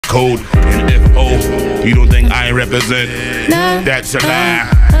code. And if you don't think I represent, that's a lie.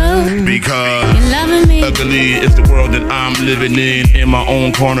 Because ugly is the world that I'm living in my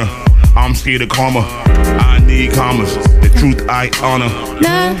own corner. I'm scared of karma. I need commas. The truth I honor.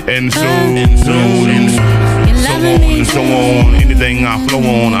 And so on and so on. Anything I flow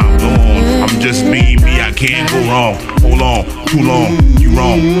on, I blow on. I'm just being me, I can't go wrong. Hold on, too long, you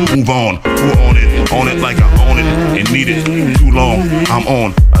wrong. Move on, who on it like I own it and need it. Too long, I'm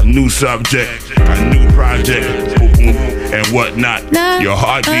on a new subject, a new project, and whatnot. Your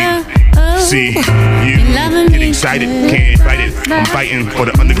heartbeat. See, you get excited, can't fight it. I'm fighting for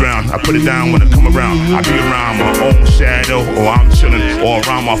the underground. I put it down when I come around. I be around my own shadow, or I'm chillin', or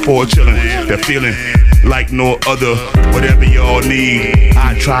around my four chillin'. They're feeling like no other. Whatever y'all need,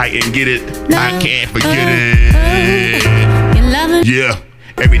 I try and get it. I can't forget it. Yeah.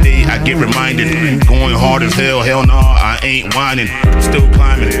 Every day I get reminded, going hard as hell, hell no, I ain't whining. Still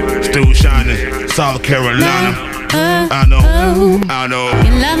climbing, still shining, South Carolina. I know.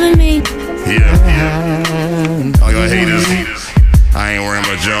 You're loving me. Yeah. All y'all haters, I ain't worrying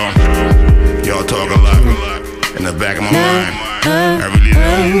about y'all. Y'all talk a lot in the back of my mind. I really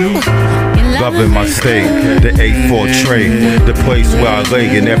know. Loving my state, the 8-4 trade, the place where I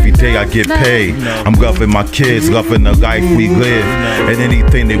lay and every day I get paid. I'm loving my kids, loving the life we live, and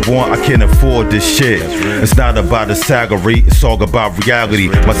anything they want, I can't afford this shit. It's not about a salary, it's all about reality.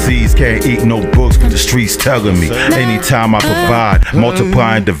 My seeds can't eat no books, but the streets telling me. Anytime I provide,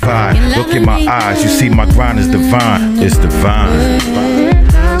 multiply and divide. Look in my eyes, you see my grind is divine. It's divine.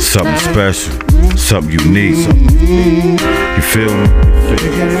 Something special, something unique. You feel me?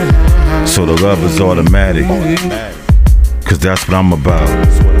 So the love is automatic, cause that's what I'm about.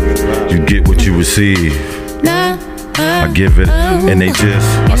 You get what you receive. I give it, and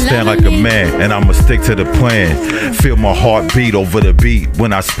I stand like a man, and I'ma stick to the plan. Feel my heart beat over the beat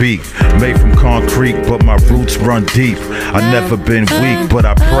when I speak. Made from concrete, but my roots run deep. I never been weak, but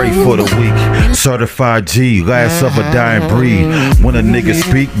I pray for the weak. Certified G, last of a dying breed. When a nigga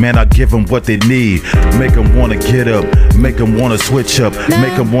speak, man, I give them what they need. Make them wanna get up, make them wanna switch up,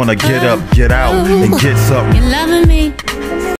 make them wanna get up, get out, and get something. You're loving me.